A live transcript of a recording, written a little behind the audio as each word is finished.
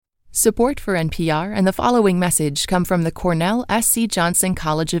Support for NPR and the following message come from the Cornell S.C. Johnson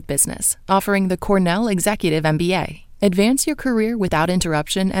College of Business, offering the Cornell Executive MBA. Advance your career without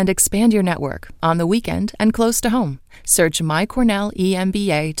interruption and expand your network on the weekend and close to home. Search My Cornell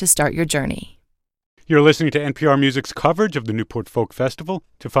eMBA to start your journey. You're listening to NPR Music's coverage of the Newport Folk Festival.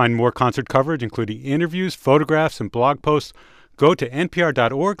 To find more concert coverage, including interviews, photographs, and blog posts, go to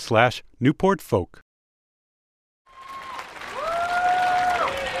npr.org/NewportFolk.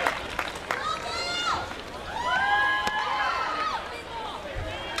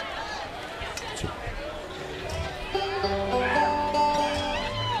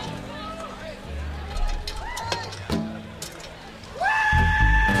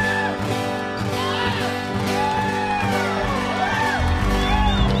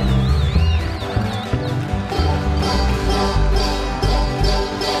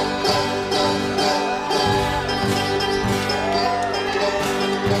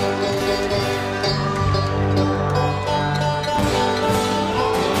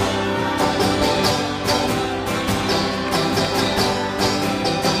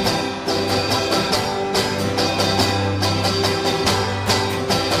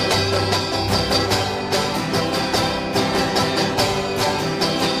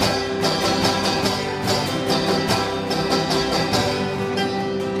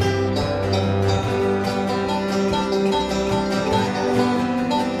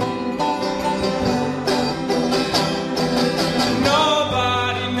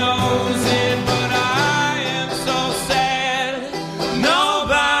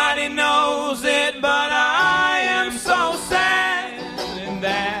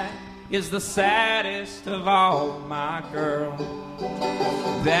 Is the saddest of all, my girl.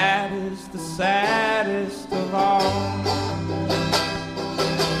 That is the saddest of all.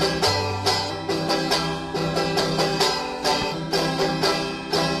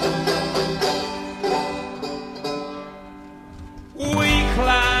 We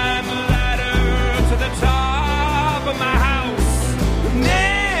climbed the ladder to the top of my house,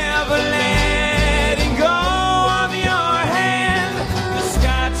 never letting go of your hand. The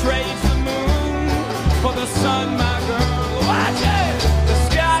sky trades for the sun, my girl, watch it! The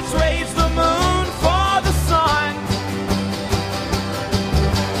sky trades the moon for the sun.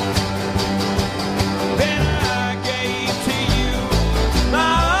 Then I gave to you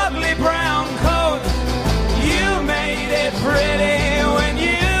my ugly brown coat. You made it pretty when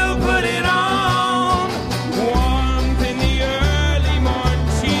you put it on. Warmth in the early morning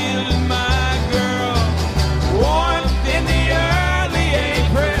chill, my girl. Warmth in the early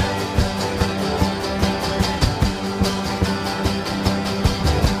April.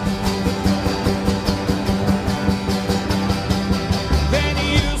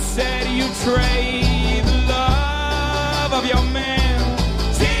 Trade the love of your man.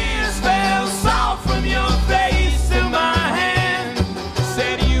 Tears fell soft from your face to my hand.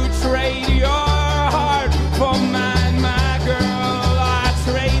 Said you trade your heart for mine, my girl. I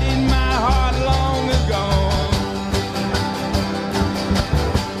traded my heart long ago.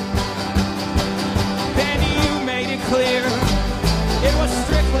 Then you made it clear it was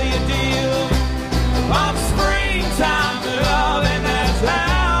strictly a deal of springtime love, and that's how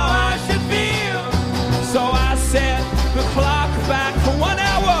the clock back for 1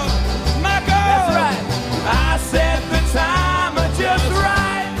 hour, my girl. That's right. I set the timer just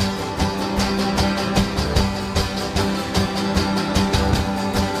right.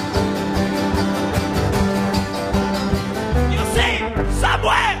 You see,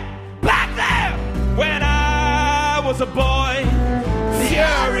 somewhere back there, when I was a boy,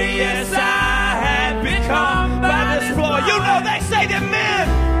 furious I had become by this floor. You know they say that men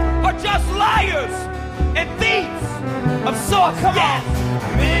are just liars and thieves. So come on,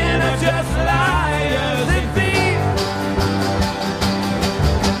 men are just liars and thieves.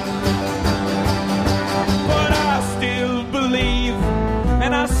 But I still believe,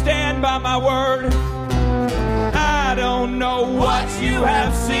 and I stand by my word. I don't know what you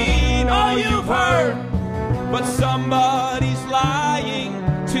have seen or you've heard, but somebody's lying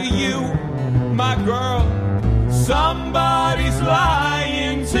to you, my girl. Somebody's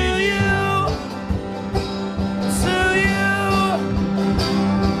lying to you.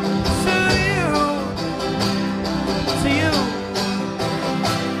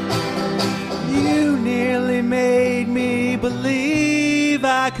 Made me believe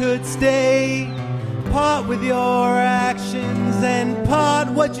I could stay, part with your actions and part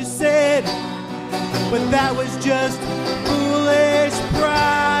what you said, but that was just foolish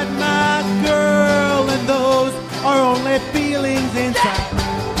pride, my girl, and those are only feelings inside.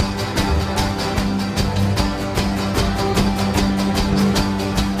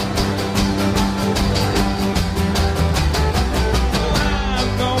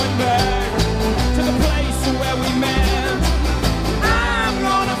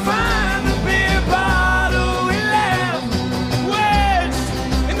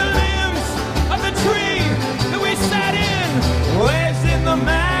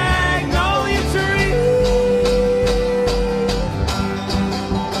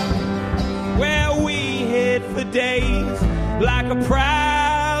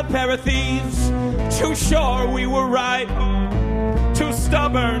 pair of thieves, too sure we were right, too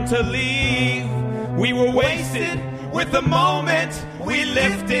stubborn to leave. We were wasted with the moment we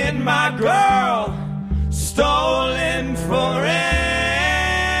lived in, my girl, stolen forever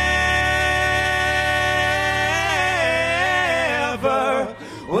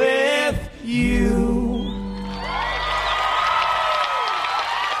with you.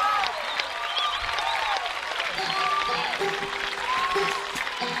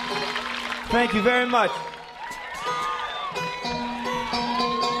 Thank you very much.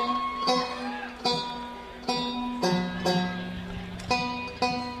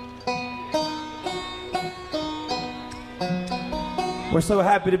 We're so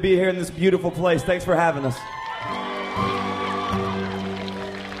happy to be here in this beautiful place. Thanks for having us.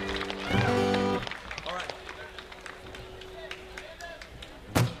 All right.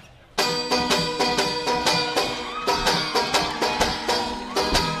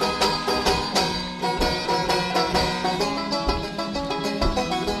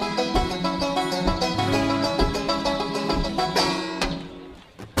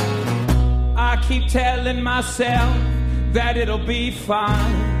 I keep telling myself that it'll be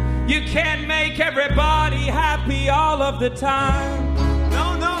fine. You can't make everybody happy all of the time.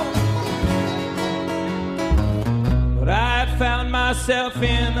 No, no. But I found myself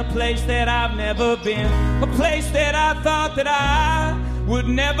in a place that I've never been, a place that I thought that I would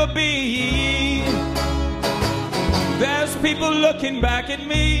never be. There's people looking back at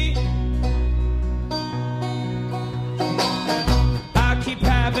me. I keep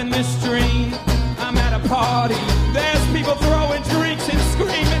having this dream. I'm at a party. There's people throwing drinks and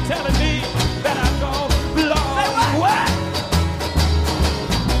screaming, telling me that I've gone long. What?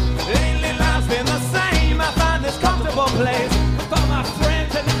 Lately life's been the same. I find this comfortable place with all my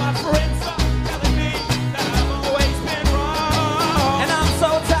friends, and then my friends start telling me that I've always been wrong. And I'm so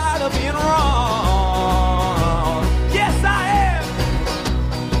tired of being wrong. Yes, I am.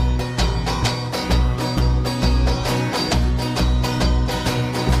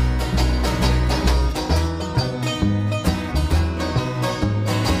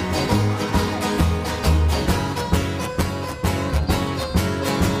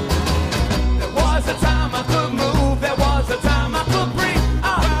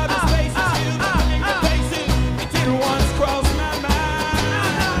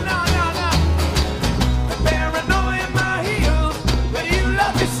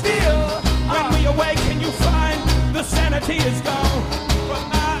 Sanity is gone from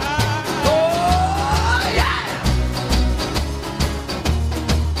my eyes. Oh, yeah!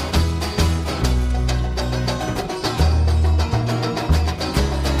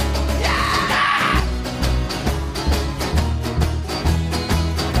 Yeah!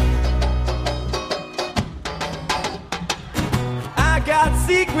 I got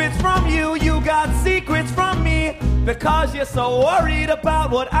secrets from you, you got secrets from me, because you're so worried about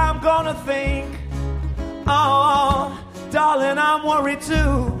what I'm gonna think. Oh, darling, I'm worried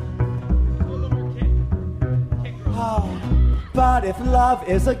too. Oh, but if love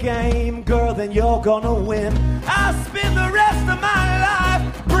is a game, girl, then you're gonna win. I'll spend the rest of my life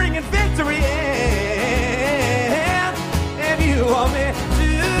bringing victory in, and you want me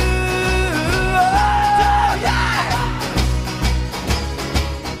to. Oh, yeah!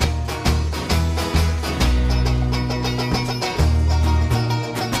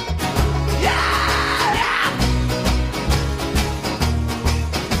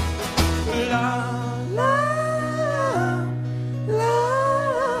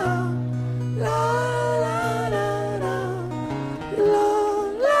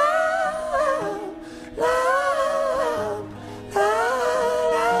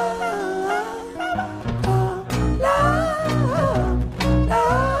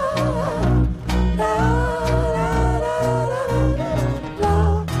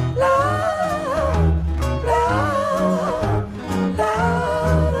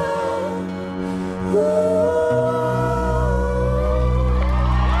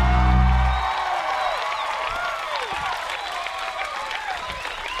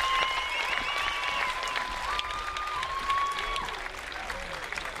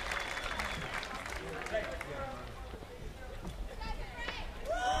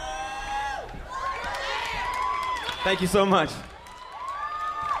 Thank you so much.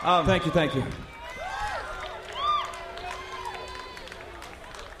 Thank you.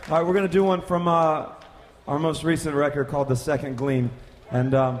 All right, we're going to do one from our most recent record called The Second Gleam.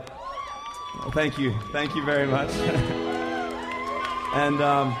 And thank you very much.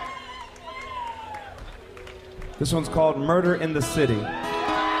 And this one's called Murder in the City.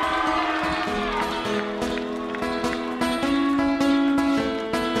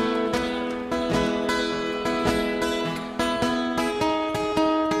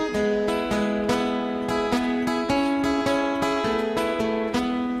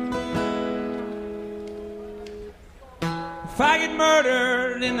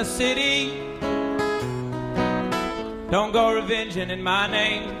 murdered in the city, don't go revenging in my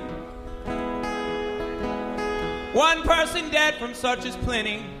name. One person dead from such is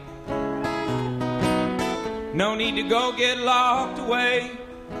plenty. No need to go get locked away.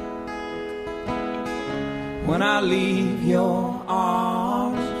 When I leave your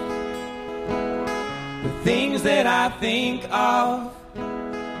arms, the things that I think of,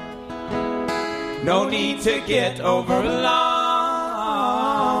 no need to get over alarmed.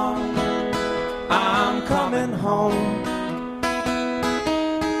 I'm coming home.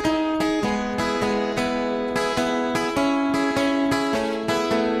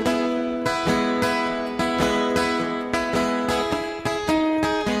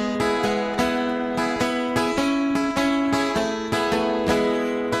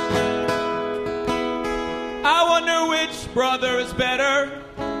 Brother is better.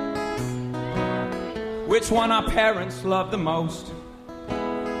 Which one our parents love the most?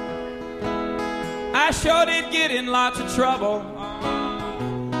 I sure did get in lots of trouble.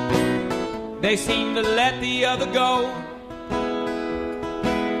 They seem to let the other go.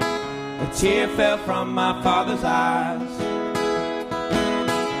 A tear fell from my father's eyes.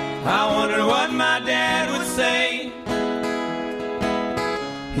 I wondered what my dad would say.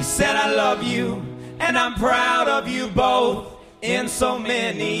 He said, I love you and I'm proud of you both in so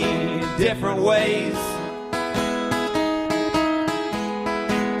many different ways.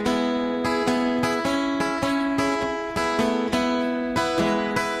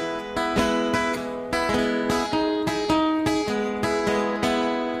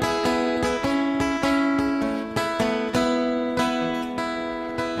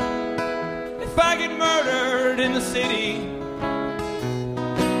 If I get murdered in the city,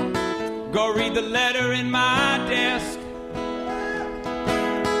 go read the letter in my desk.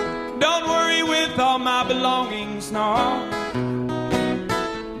 Don't worry with all my belongings, no,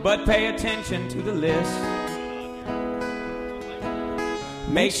 but pay attention to the list.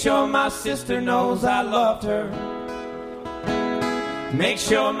 Make sure my sister knows I loved her. Make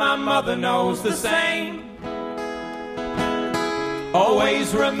sure my mother knows the same.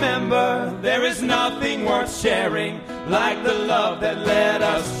 Always remember, there is nothing worth sharing like the love that let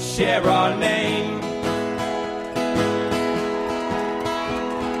us share our name.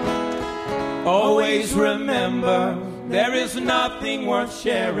 Always remember, there is nothing worth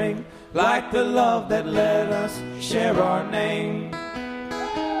sharing like the love that let us share our name.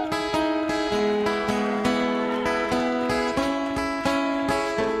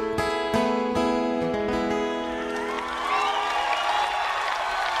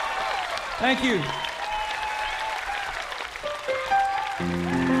 Thank you.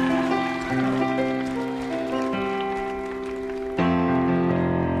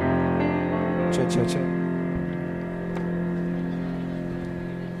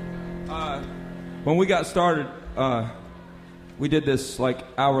 When we got started, we did this like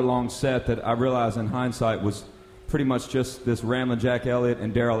hour-long set that I realized in hindsight was pretty much just this Ramblin' Jack Elliott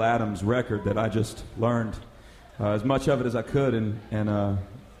and Daryl Adams record that I just learned as much of it as I could and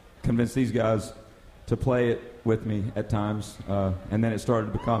convinced these guys to play it with me at times, and then it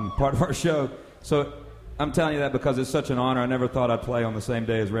started to become part of our show. So I'm telling you that because it's such an honor. I never thought I'd play on the same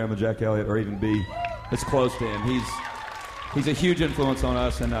day as Ramblin' Jack Elliott or even be as close to him. He's a huge influence on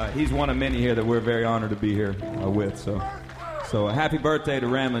us, and he's one of many here that we're very honored to be here with. So happy birthday to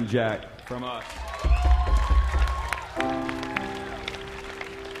Ramblin' Jack from us.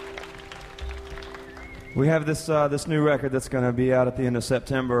 We have this new record that's going to be out at the end of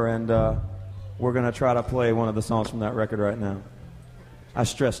September, and we're going to try to play one of the songs from that record right now. I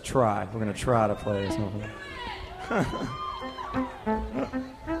stress try. We're going to try to play a song.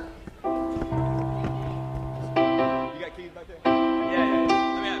 You got keys back there? Yeah.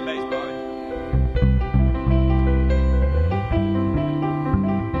 Let me have the bass, Bobby.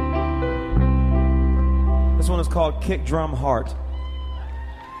 This one is called Kick Drum Heart.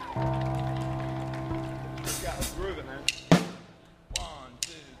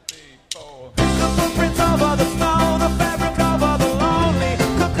 Over the snow, the fabric over the lonely,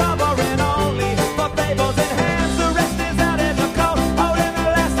 could cover and only for fables and hands. The rest is out in the cold, holding the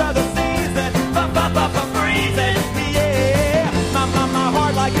last of the season, for freezing. Yeah, my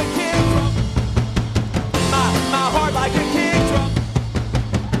heart like a kick drum. My heart like a kick drum.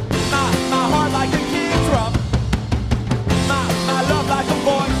 My heart like a kick drum. My love like a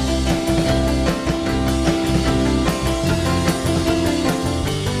voice.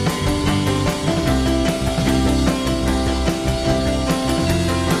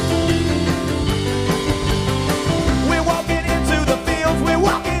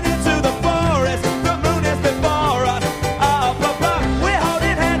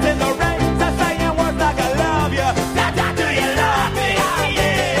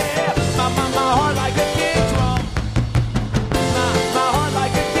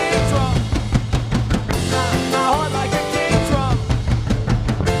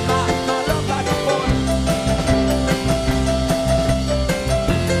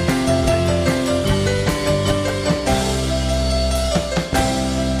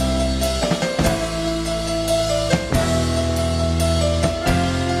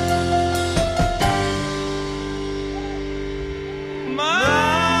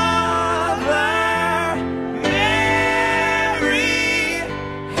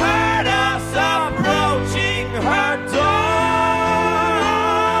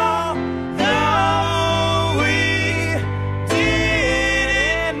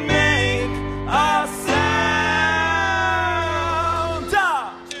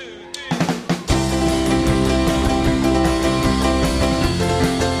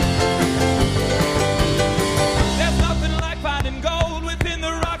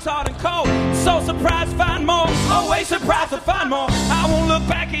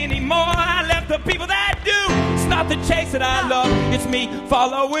 the people that do. It's not the chase that I love, it's me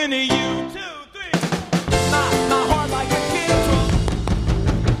following you. 2, 3. My heart like a kid drum.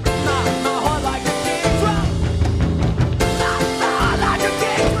 My heart like a kid drum. My heart like a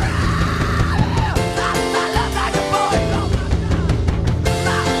kid drum. My love like a boy drum.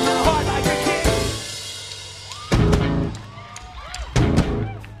 My heart like a kid.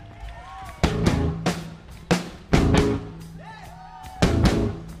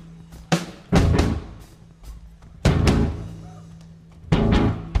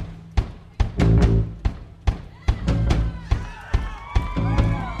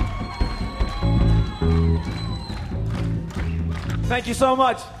 Thank you so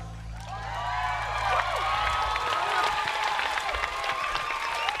much.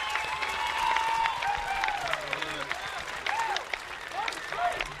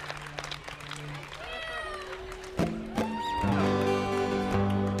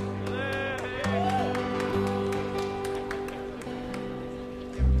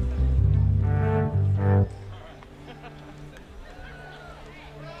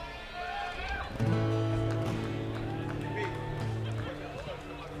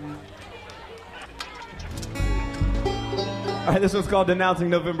 All right, this one's called Denouncing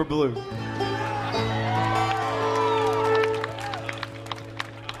November Blue.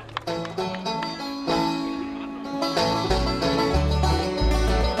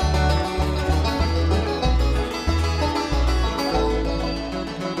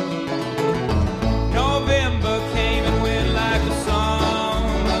 November came and went like a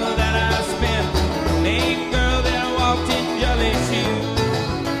song that I spent. Name girl that walked in jelly shoes.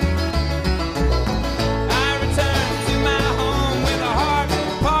 I returned to my home with a heart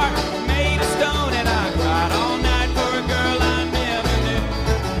part made of stone, and I cried all night for a girl I never knew.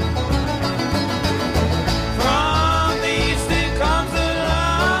 From the east it comes the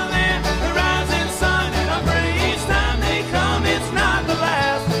loving, the rising sun, and I pray each time they come it's not the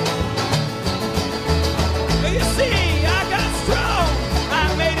last. You see, I got strong.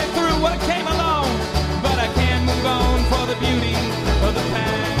 I made it through what came along, but I can't move on for the beauty of the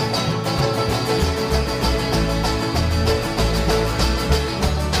past.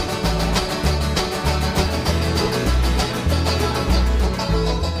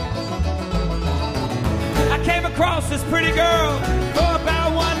 I came across this pretty girl. For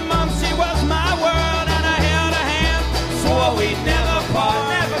about 1 month she was my world, and I held her hand, swore we'd never part.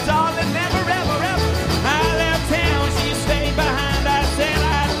 Never, darling, never, ever, ever. I left town, she stayed behind. I said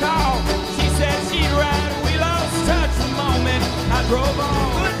I'd call, she said she'd ride. We lost touch the moment I drove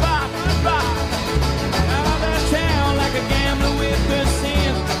on. Goodbye, goodbye. Out of that town like a gambler with the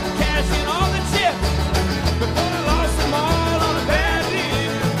sins, cashing all the chips before I lost them all on a bad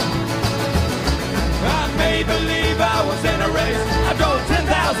deal. I made believe I was in a race. I drove 10,000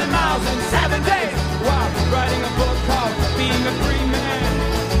 miles in 7 days while writing a book called Being a Free Man.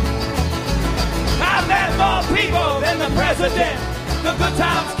 I met more people than the president. The good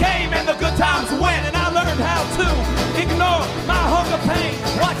times came and the good times went, and I learned how to ignore my hunger pain.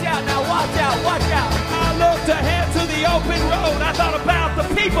 Watch out now, watch out, watch out. I looked ahead to the open road. I thought about the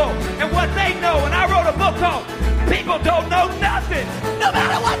people and what they know, and I wrote a book called People Don't Know Nothing, no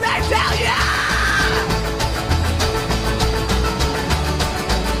matter what they tell you.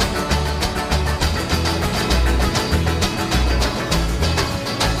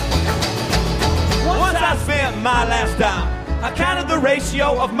 Once I spent my last dime, I counted the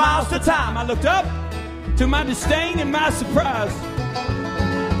ratio of miles to time. I looked up to my disdain and my surprise.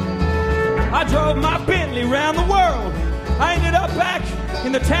 I drove my Bentley around the world. I ended up back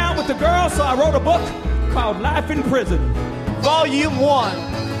in the town with the girl, so I wrote a book called Life in Prison, Volume 1.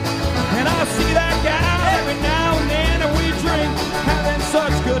 And I see that guy every now and then, and we drink, having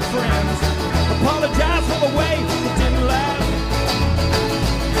such good friends. Apologize for the way it didn't last.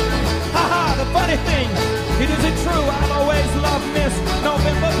 Haha, the funny thing, it isn't true. I've always loved Miss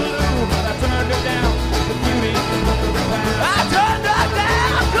November Blue, but I turned her down. The beauty of the past. I turned her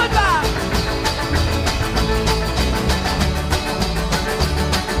down. Goodbye.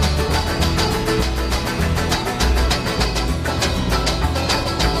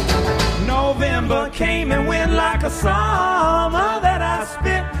 November came and went like a summer that I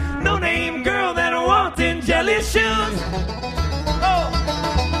spent. No name girl that walked in jelly shoes. Oh.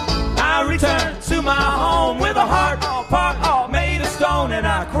 I returned to my home with a heart all part, all made of stone, and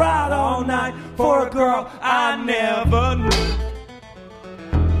I cried all night for a girl I never knew.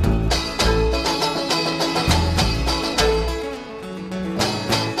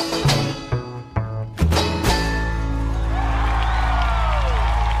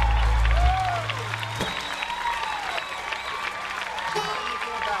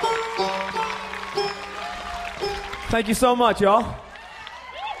 Thank you so much, y'all.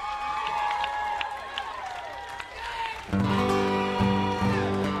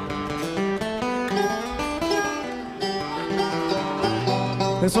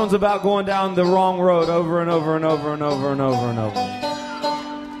 This one's about going down the wrong road over and over and over and over and over and over.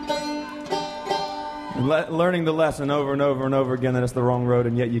 And learning the lesson over and over and over again that it's the wrong road,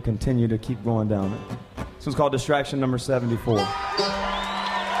 and yet you continue to keep going down it. This one's called Distraction Number 74.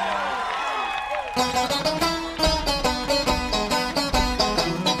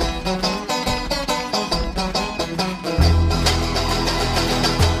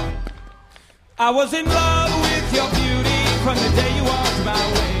 I was in love with your beauty from the day you walked my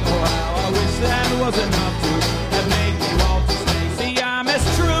way. Oh, how I wish that was enough to have made me want to stay. See, I'm as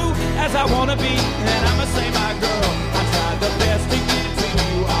true as I want to be, and I must say, my girl, I tried the best to get to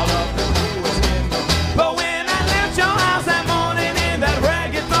you all of the newest in the. But when I left your house that morning in that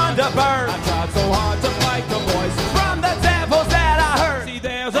ragged Thunderbird, I tried so hard to fight the voices from the devils that I heard. See,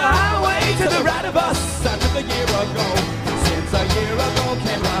 there's a highway to the right of us. I took a year ago. Since a year ago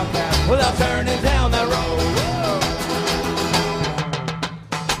came my path without turning down that road.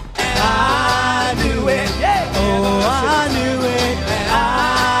 And I knew it, yeah. Oh, I knew it, and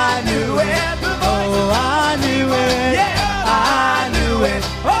I knew it. oh, I knew it, Yeah, I knew it.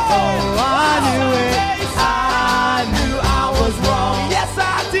 oh, I knew it, I knew I was wrong. Yes,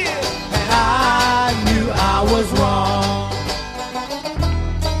 I did. And I knew I was wrong.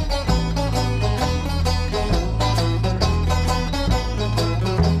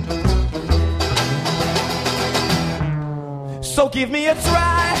 So give me a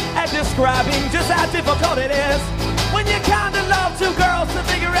try at describing just how difficult it is when you kinda love two girls to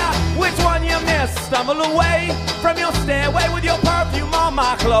figure out which one you miss. Stumble away from your stairway with your perfume on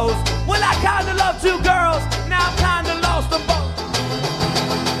my clothes. Well, I kinda love two girls, now I've kinda lost them both.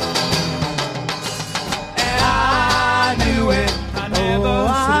 And I knew it. I never Oh,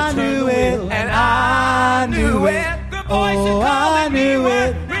 I should've turned knew the it. wheel. And I knew it. The voice Oh, is calling I me knew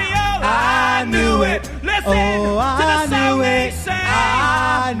it. Rio. I knew it. Listen Oh, to the I sound knew they it. sing.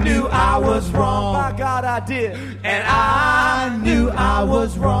 I knew I was wrong. My God, I did. And I knew I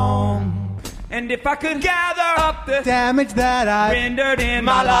was wrong. And if I could gather up the Damage that I rendered in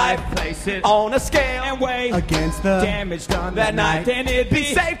my life, place it on a scale and weigh against the damage done that night, then it'd be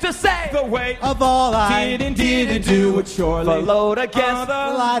safe to say the weight of all I didn't do would surely float against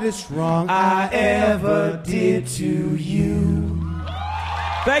the lightest wrong I ever did to you.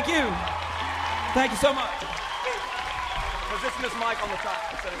 Thank you. Thank you so much. Position this mic on the top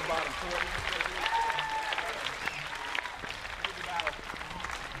instead of the bottom.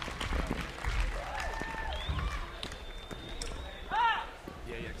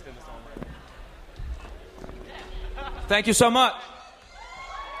 Extend this on. Thank you so much.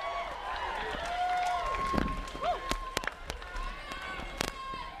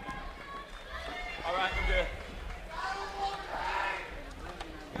 All right, I'm good.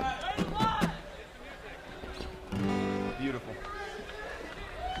 Beautiful.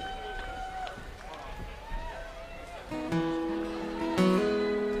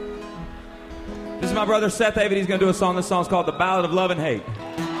 This is my brother Seth Avett. He's going to do a song. This song's called The Ballad of Love and Hate.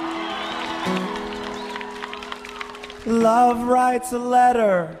 Love writes a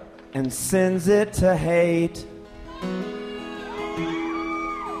letter and sends it to hate.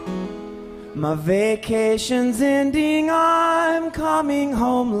 My vacation's ending, I'm coming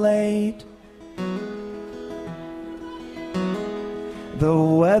home late. The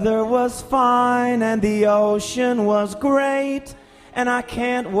weather was fine and the ocean was great, and I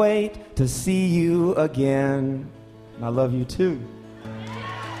can't wait to see you again. And I love you too.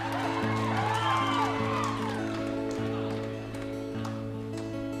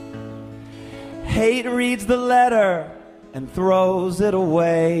 Hate reads the letter and throws it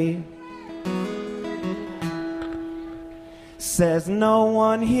away. Says no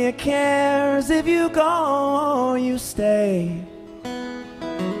one here cares, if you go, you stay.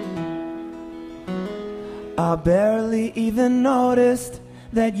 I barely even noticed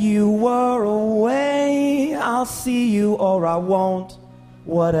that you were away. I'll see you or I won't,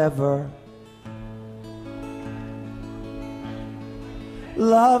 whatever.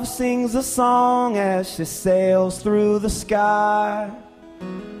 Love sings a song as she sails through the sky.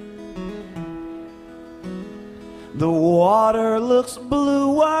 The water looks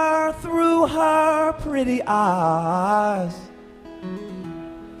bluer through her pretty eyes.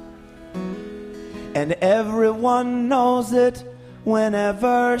 And everyone knows it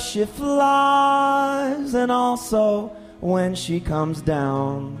whenever she flies, and also when she comes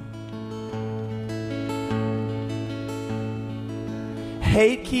down.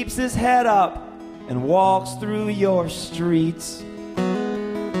 Hate keeps his head up and walks through your streets.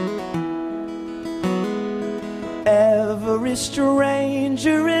 Every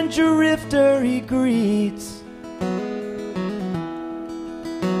stranger and drifter he greets,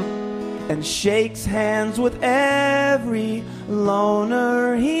 and shakes hands with every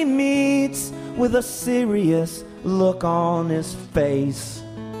loner he meets, with a serious look on his face.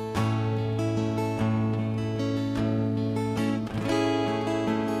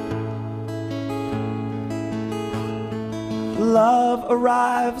 Love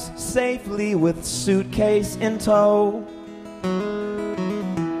arrives safely with suitcase in tow,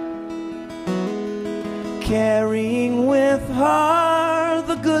 carrying with her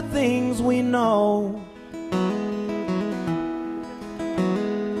the good things we know.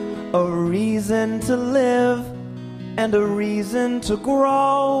 A reason to live and a reason to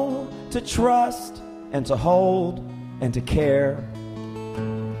grow, to trust and to hold and to care.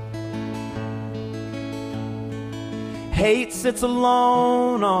 Hate sits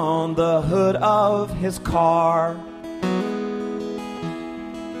alone on the hood of his car,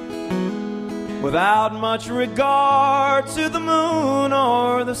 without much regard to the moon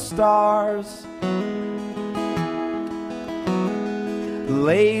or the stars,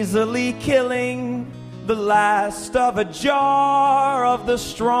 lazily killing the last of a jar of the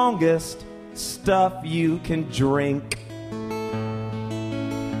strongest stuff you can drink.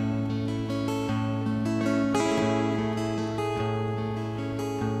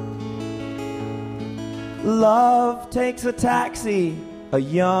 Love takes a taxi, a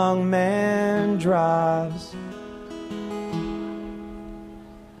young man drives.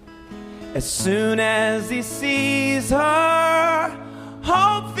 As soon as he sees her,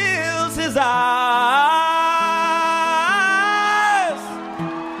 hope fills his eyes.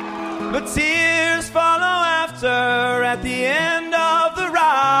 But tears follow after at the end of the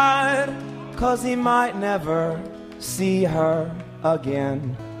ride, 'cause he might never see her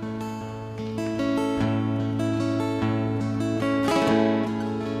again.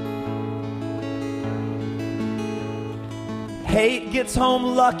 Hate gets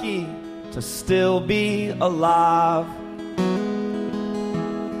home lucky to still be alive.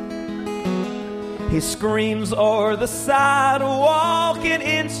 He screams o'er the sidewalk and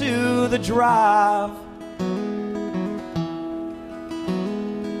into the drive.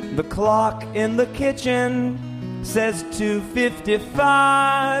 The clock in the kitchen says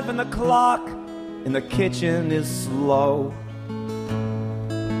 2:55, and the clock in the kitchen is slow.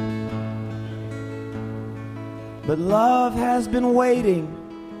 But love has been waiting,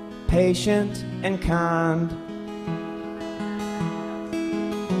 patient and kind,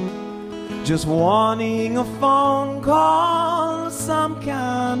 just wanting a phone call, some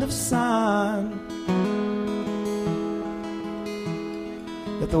kind of sign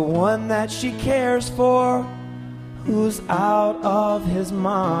that the one that she cares for, who's out of his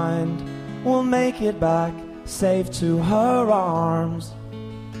mind, will make it back safe to her arms.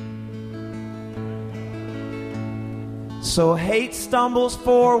 So hate stumbles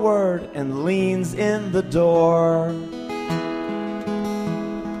forward and leans in the door,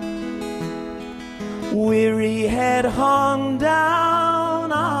 weary head hung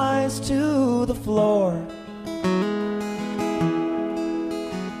down, eyes to the floor.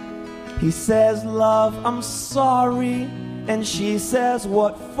 He says, "Love, I'm sorry," and she says,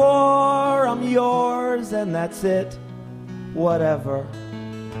 "What for? I'm yours," and that's it, whatever.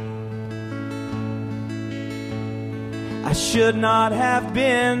 I should not have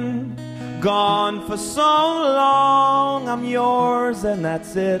been gone for so long. I'm yours and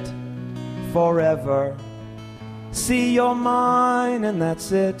that's it, forever. See, you're mine and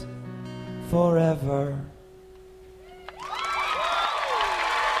that's it, forever.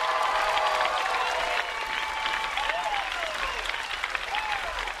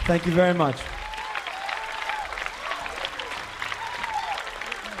 Thank you very much.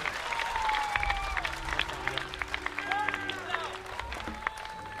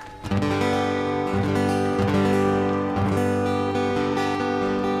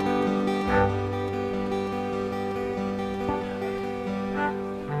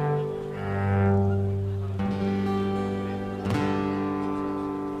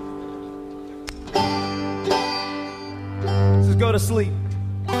 Go to sleep.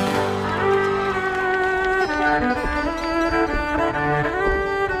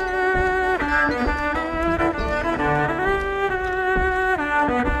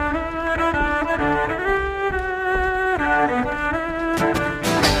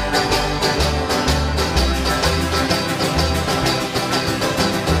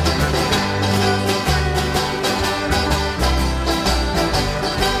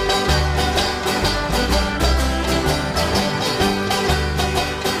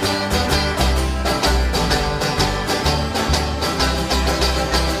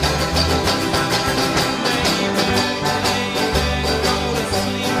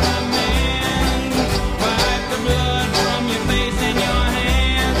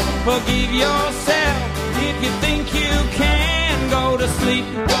 Forgive yourself if you think you can. Go to sleep,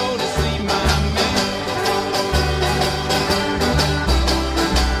 my man.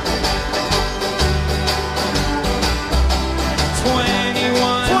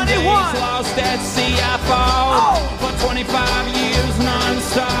 21 days lost at sea I fall. For 25 years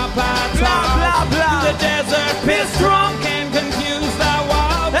non-stop I talk. The desert pissed drunk and confused I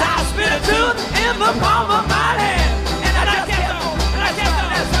walk. I spit a tooth in the palm of my hand. And I kept on, and I kept on.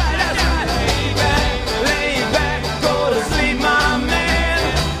 That's right. Lay back, go to sleep, my man.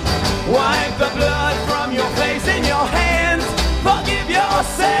 Wipe the blood from your face and your hands. Forgive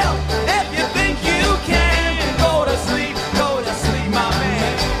yourself if you think you can. Go to sleep, my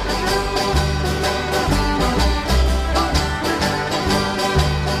man.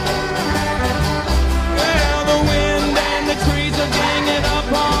 Well, the wind and the trees are ganging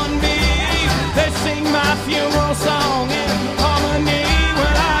up on me. They sing my funeral song in harmony.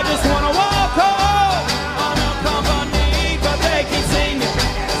 Well, I just want to walk home on a company, but they keep singing.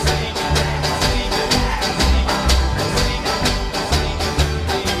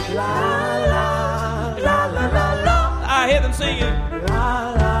 La la la la la la. I hear them singing.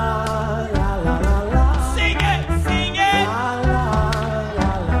 La la la la la la. Sing it, sing it. La la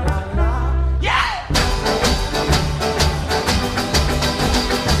la la la la. Yeah.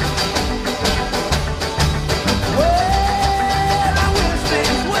 Well, I wish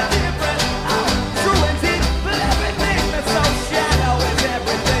things were different. I'm true indeed, but everything that's so shallow is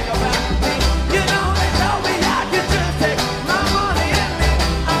everything about me. You know they told me I could just take my money and leave.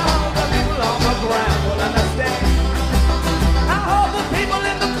 All the people on the ground will understand. I hope the people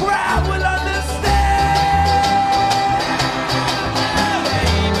in the crowd will understand.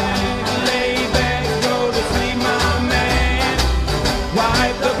 Lay back, go to sleep, my man.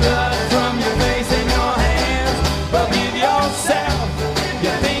 Wipe the blood from your face and your hands. Forgive yourself,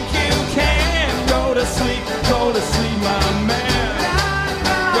 you think you can. Go to sleep, my man.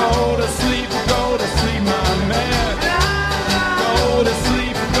 Go to sleep, my man. Go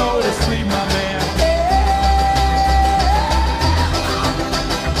to sleep, my man.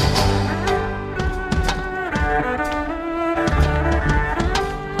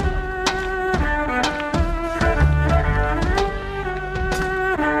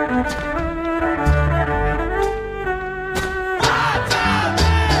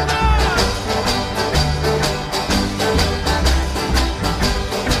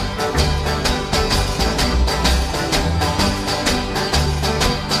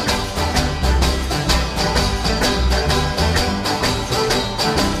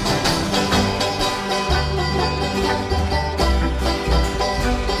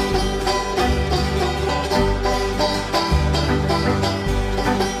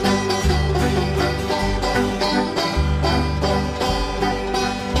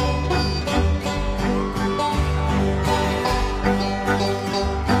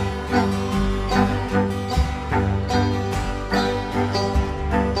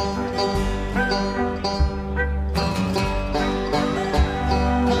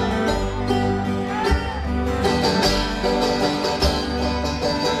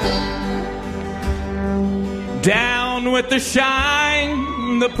 Down with the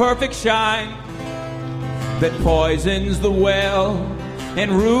shine, the perfect shine that poisons the well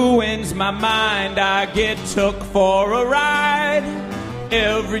and ruins my mind. I get took for a ride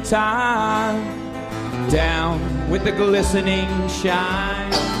every time. Down with the glistening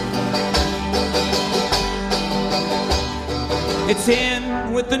shine. It's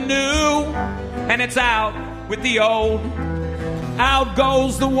in with the new and it's out with the old. Out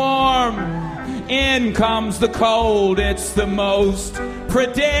goes the warm, in comes the cold. It's the most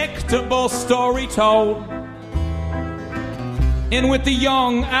predictable story told. In with the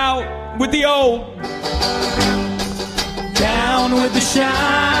young, out with the old. Down with the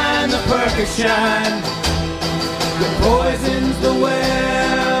shine, the perfect shine that poisons the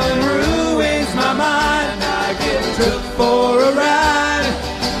well and ruins my mind. I get took for a ride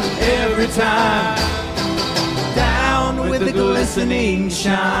every time. Down with the glistening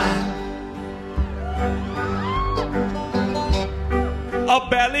shine. A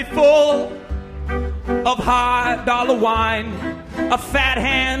belly full of high dollar wine, a fat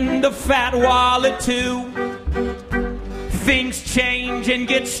hand, a fat wallet too. Things change and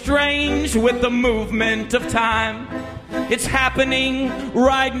get strange with the movement of time. It's happening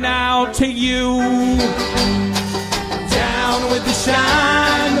right now to you. Down with the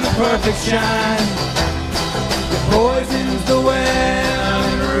shine, the perfect shine that poisons the well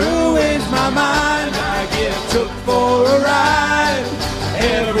and ruins my mind. I get took for a ride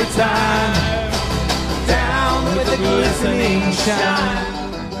every time. Down with the glistening shine.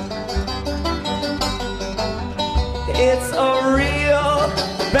 It's a real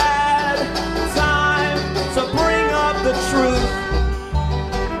bad time to bring up the truth.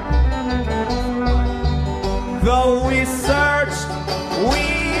 Though we searched, we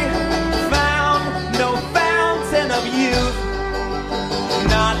found no fountain of youth.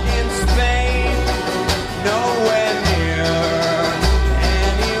 Not in Spain, nowhere near,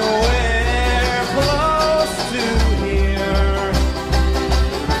 anywhere close to here.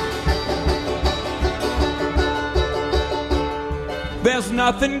 There's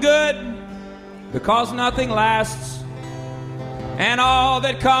nothing good, because nothing lasts, and all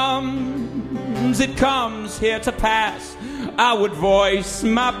that comes, it comes here to pass. I would voice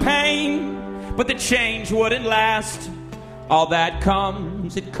my pain, but the change wouldn't last. All that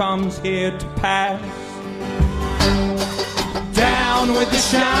comes, it comes here to pass. Down with the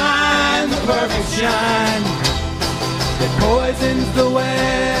shine, the perfect shine, that poisons the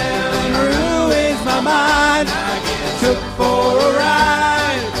well and ruins my mind. I get took for a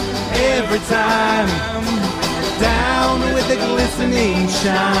ride every time. Down with the glistening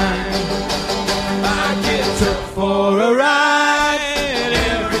shine, I get took for a ride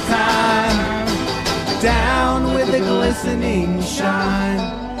every time. Down with the glistening shine.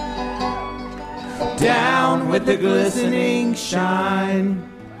 Down with the glistening shine.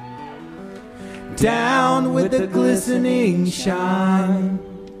 Down with the glistening shine.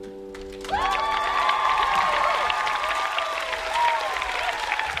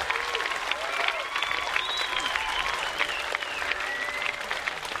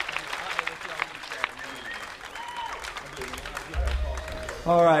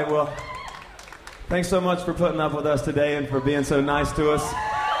 All right, well, thanks so much for putting up with us today and for being so nice to us.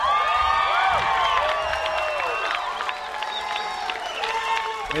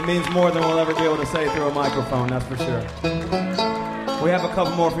 It means more than we'll ever be able to say through a microphone, that's for sure. We have a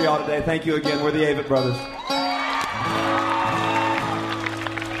couple more for y'all today. Thank you again. We're the Avett Brothers.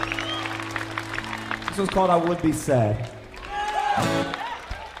 This one's called I Would Be Sad.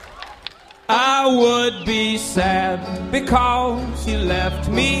 I would be sad because you left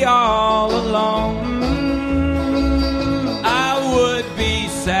me all alone. I would be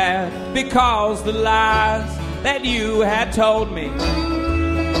sad because the lies that you had told me.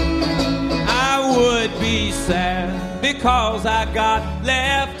 I would be sad because I got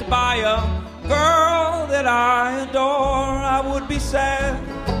left by a girl that I adore. I would be sad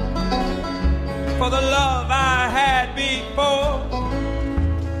for the love I had before.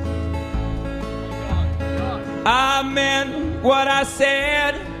 I meant what I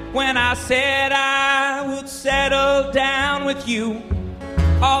said when I said I would settle down with you.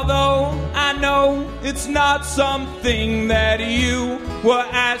 Although I know it's not something that you were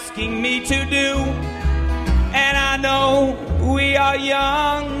asking me to do. And I know we are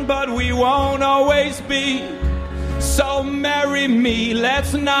young, but we won't always be. So marry me,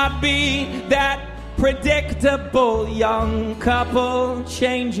 let's not be that predictable young couple,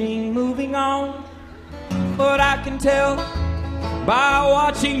 changing, moving on. But I can tell by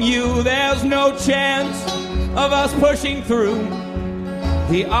watching you there's no chance of us pushing through.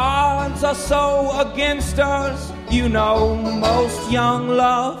 The odds are so against us. You know, most young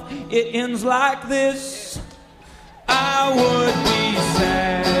love, it ends like this. I would be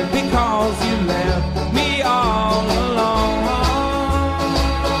sad because you left me all alone.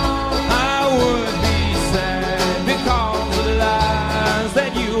 I would be sad because of the lies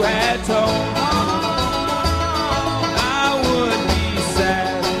that you had told.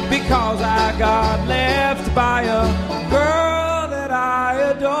 Because I got left by a girl that I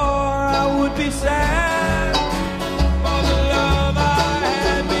adore. I would be sad for the love I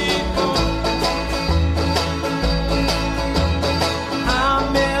had before. I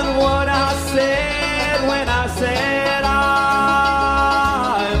meant what I said when I said I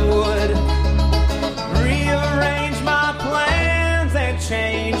would rearrange my plans and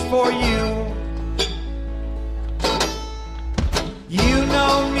change for you. You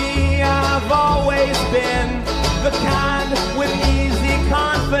know me, I've always been the kind with easy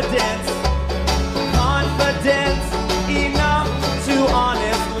confidence. Confidence enough to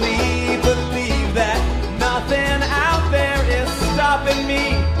honestly believe that nothing out there is stopping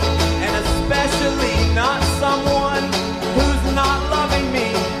me. And especially not someone who's not loving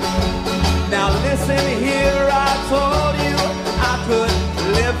me. Now listen here, I told you I could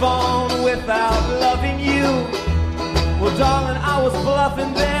live on without loving you. Well, darling, I was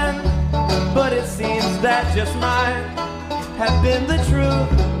bluffing then, but it seems that just might have been the truth.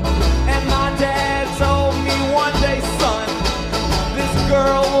 And my dad told me one day, son, this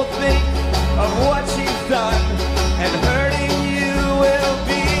girl will think of what she's done, and hurting you will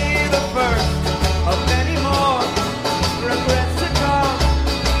be the first of many more.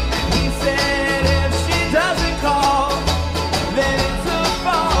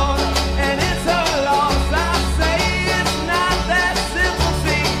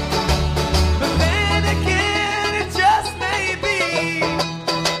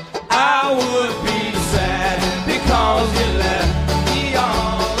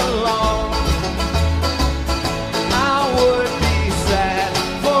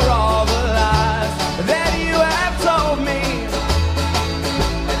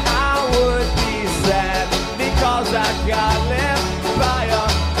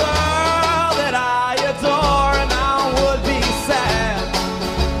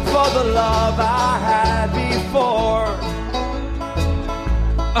 the love I had before.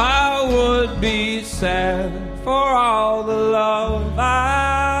 I would be sad for all the love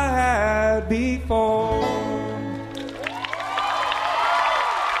I had before.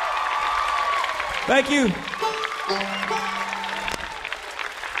 Thank you.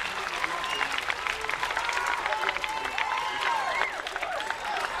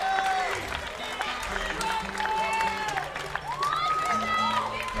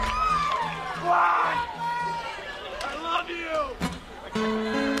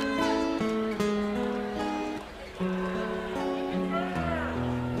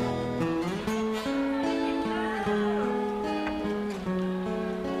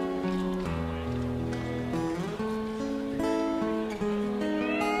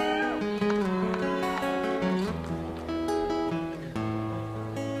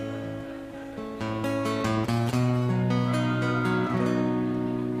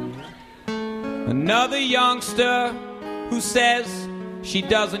 Another youngster who says she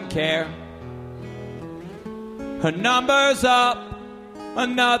doesn't care. Her number's up,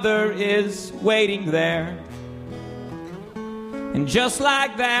 another is waiting there. And just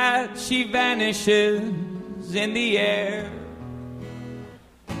like that, she vanishes in the air.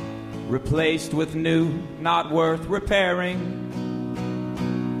 Replaced with new, not worth repairing.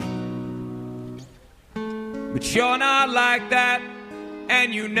 But you're not like that,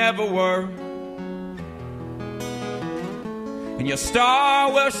 and you never were. And your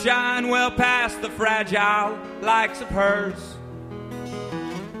star will shine well past the fragile likes of hers.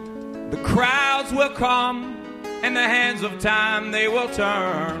 The crowds will come, and the hands of time they will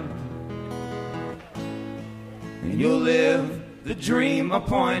turn. And you'll live the dream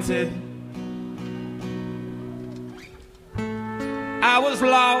appointed. I was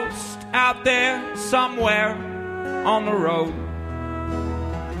lost out there somewhere on the road.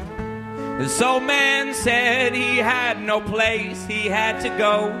 This old man said he had no place he had to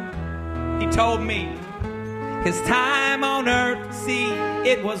go. He told me his time on earth, see,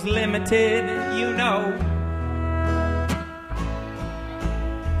 it was limited, you know.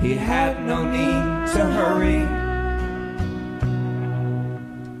 He had no need to hurry.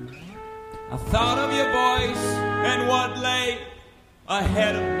 I thought of your voice and what lay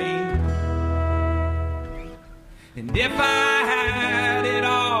ahead of me. And if I had it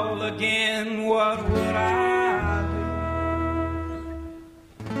all again, what would I do?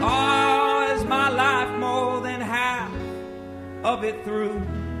 Oh, is my life more than half of it through?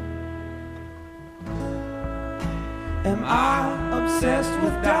 Am I obsessed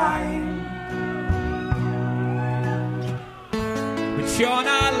with dying? But you're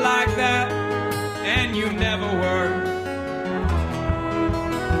not like that, and you never were.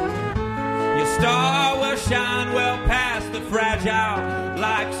 Your star will shine well past the fragile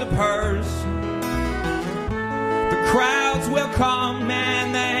likes of hers. The crowds will come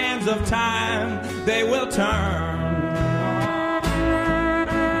and the hands of time, they will turn.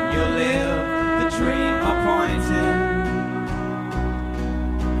 You'll live the dream appointed.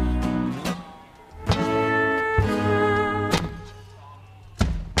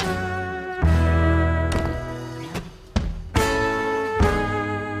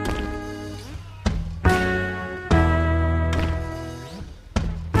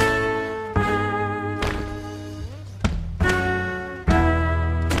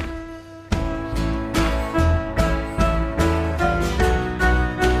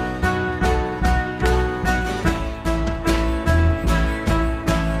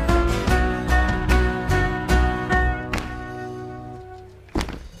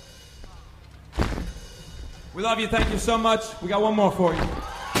 We love you. Thank you so much. We got one more for you.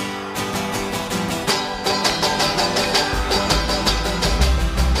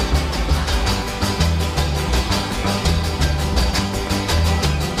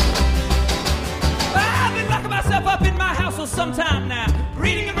 I've been locking myself up in my house for some time now.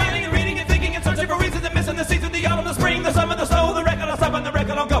 Reading and writing and reading and thinking and searching for reasons and missing the season, the autumn, the spring, the summer, the snow, the record, I'll stop and the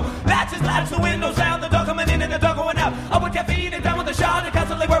record I'll go. Latches, latch, the windows down, the dog coming in and the dog going out. I put your feet down with the shot and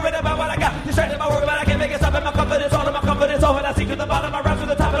constantly worried about what I got. Distracted by worry, but I can't make it stop. And my confidence, all of my confidence, all that I see to the bottom of my rap.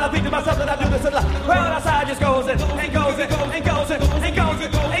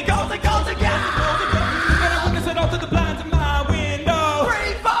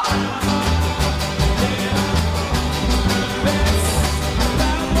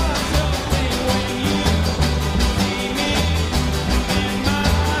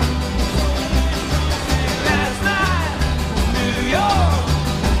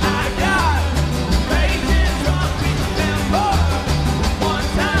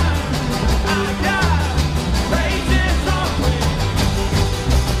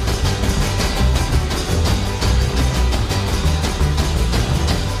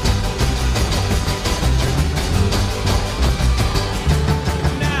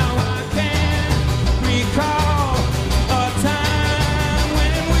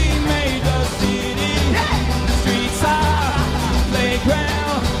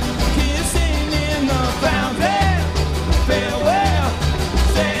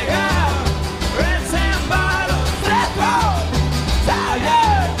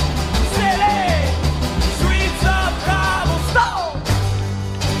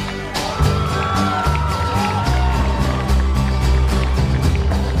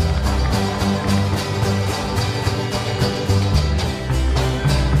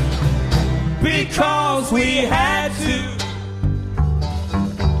 because we had to.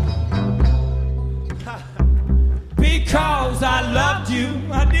 Because I loved you,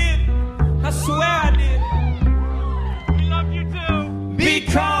 I did. I swear I did. We love you too.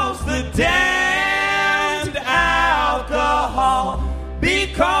 Because the damned alcohol.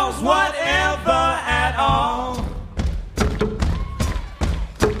 Because whatever at all.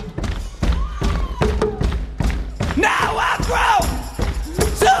 Now I grow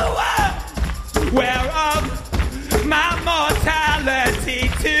to whereof my mortality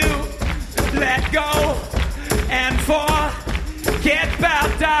to let go and forget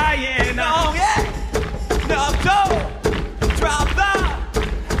about dying. Oh yeah, no, go drop the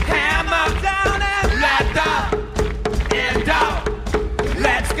hammer down and let the end out.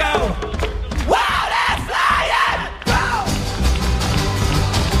 Let's go. Wild and flying. Go.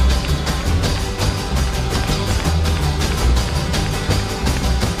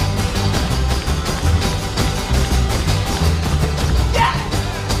 Yeah.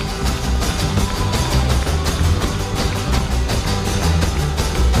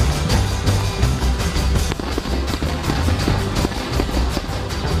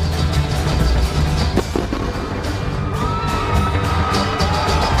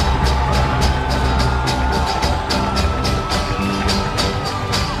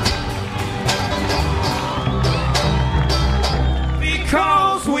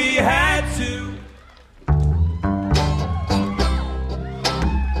 Because we had to.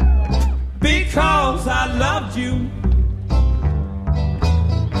 Because I loved you.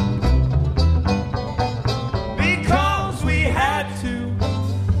 Because we had to.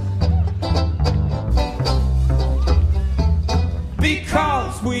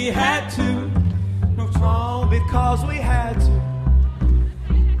 Because we had to. What's wrong? Because we had to.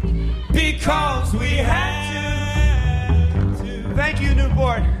 Because we had to. Thank you,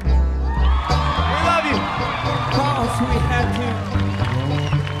 Newport. We love you. Because we had to.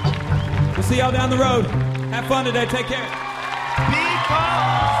 We'll see y'all down the road. Have fun today. Take care. Because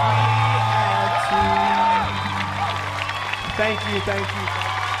we had to. Thank you, thank you.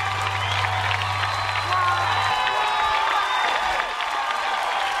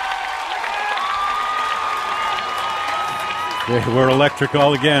 They were electric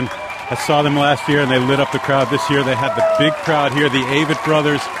all again. I saw them last year, and they lit up the crowd. This year, they had the big crowd here, the Avett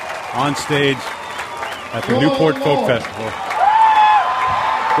Brothers, on stage at the Newport Folk Festival.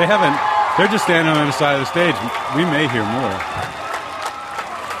 They haven't. They're just standing on the side of the stage. We may hear more.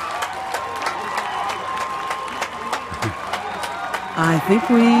 I think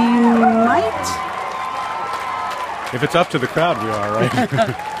we might. If it's up to the crowd, we are, right?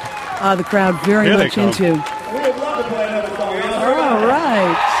 The crowd very Here they much come. into. We'd love to play another song. All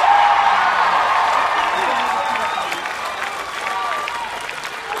right.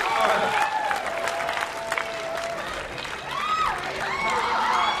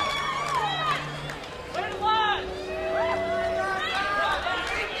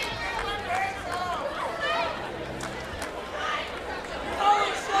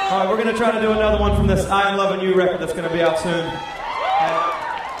 All right, we're going to try to do another one from this I Am Loving You record that's going to be out soon.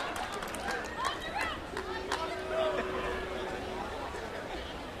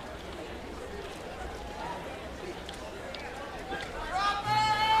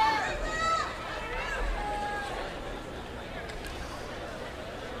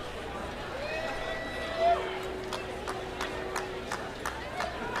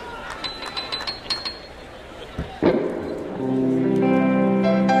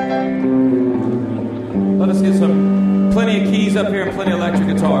 Let us get plenty of keys up here and plenty of electric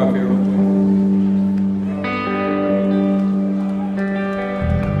guitar up here. You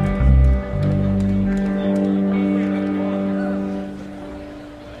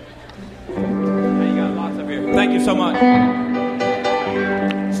got lots up here. Thank you so much.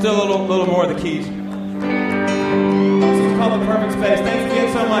 Still a little more of the keys. This is called The Perfect Space. Thanks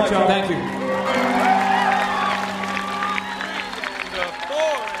again so much, y'all. Thank you.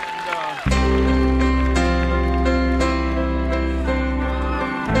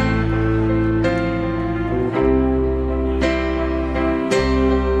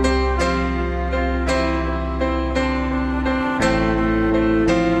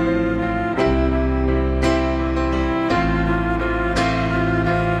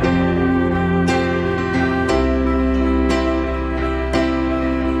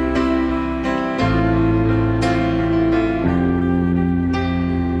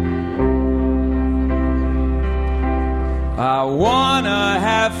 I wanna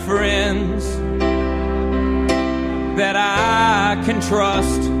have friends that I can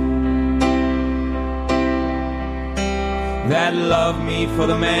trust, that love me for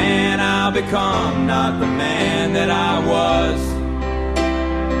the man I'll become, not the man that I was.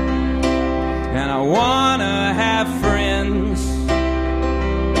 And I wanna have friends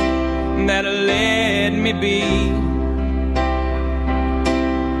that'll let me be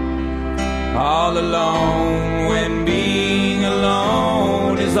all alone when being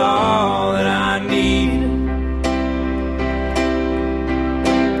alone is all that I need.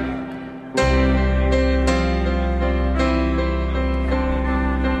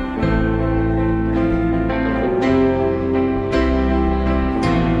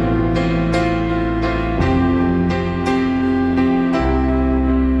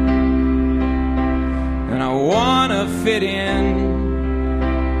 Fit in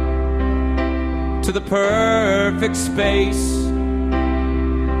to the perfect space,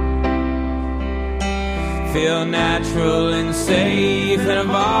 feel natural and safe in a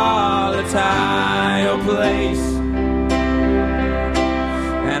volatile place.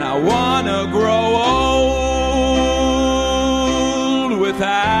 And I wanna grow old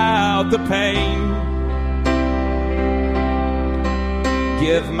without the pain,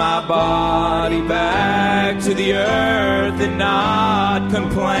 give my body back to the earth and not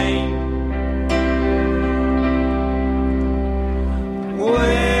complain. Will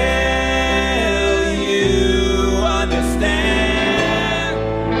you understand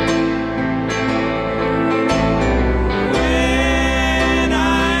when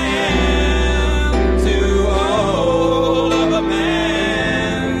I am too old of a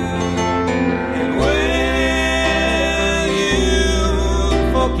man? And will you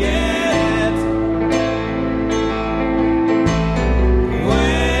forget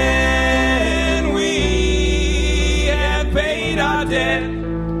when we have paid our debt?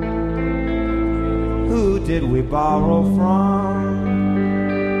 Who did we borrow from?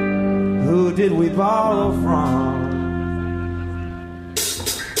 Who did we borrow from?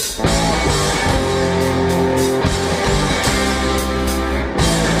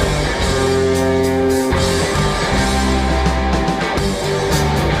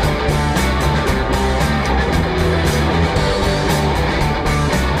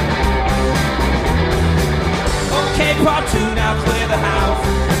 Part two, now clear the house.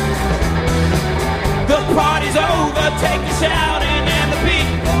 The party's over, take a shouting and the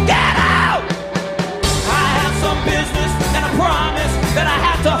people get out. I have some business and a promise that I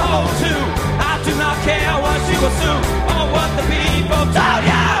have to hold to. I do not care what you assume or what the people told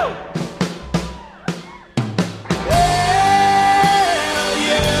you. Will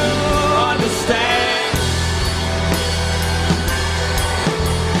you understand?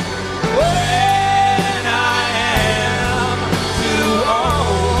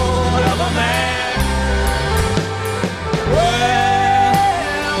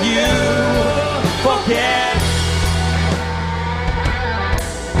 Forget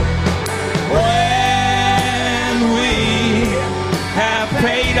when we have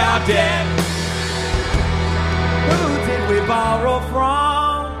paid our debt. Who did we borrow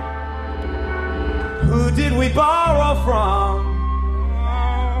from? Who did we borrow from?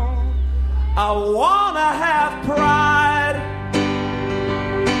 I wanna have pride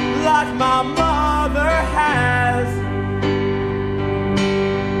like my mother has,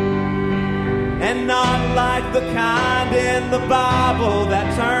 and not like the kind in the Bible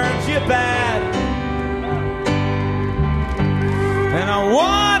that turns you bad. And I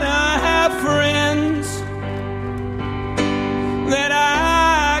wanna have friends that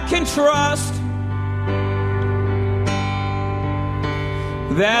I can trust,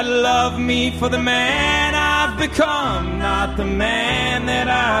 that love me for the man I've become, not the man that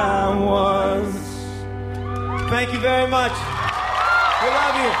I was. Thank you very much. We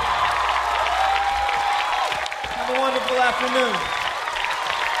love you. Have a wonderful afternoon.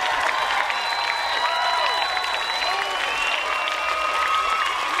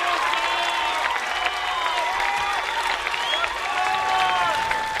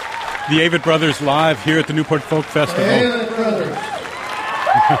 The Avett Brothers live here at the Newport Folk Festival. Avett Brothers.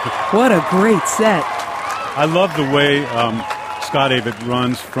 What a great set. I love the way Scott Avett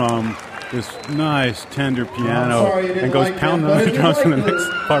runs from this nice, tender piano and goes pounding on the drums in the next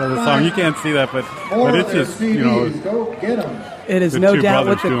part of the song. You can't see that, but it's just, you know, go get them. It is the no two doubt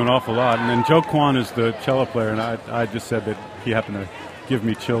brothers what do an awful lot. And then Joe Kwan is the cello player, and I just said that he happened to give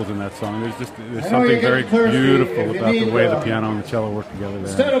me chills in that song. There's something very beautiful about the way the piano and the cello work together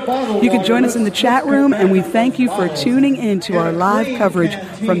there. You can join us in the chat room, and we thank you for tuning in to our live coverage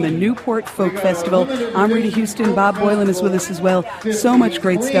from the Newport Folk Festival. I'm Rita Houston. Bob Boylan is with us as well. So much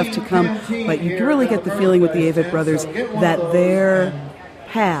great stuff to come, but you really get the feeling with the Avett Brothers that their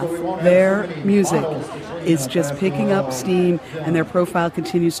half, their music is just picking up steam, and their profile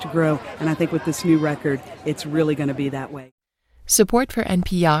continues to grow. And I think with this new record, it's really going to be that way. Support for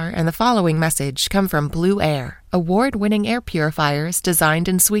NPR and the following message come from Blue Air, award-winning air purifiers designed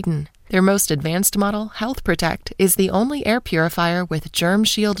in Sweden. Their most advanced model, Health Protect, is the only air purifier with germ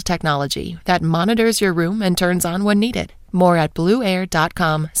shield technology that monitors your room and turns on when needed. More at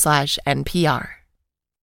blueair.com/NPR.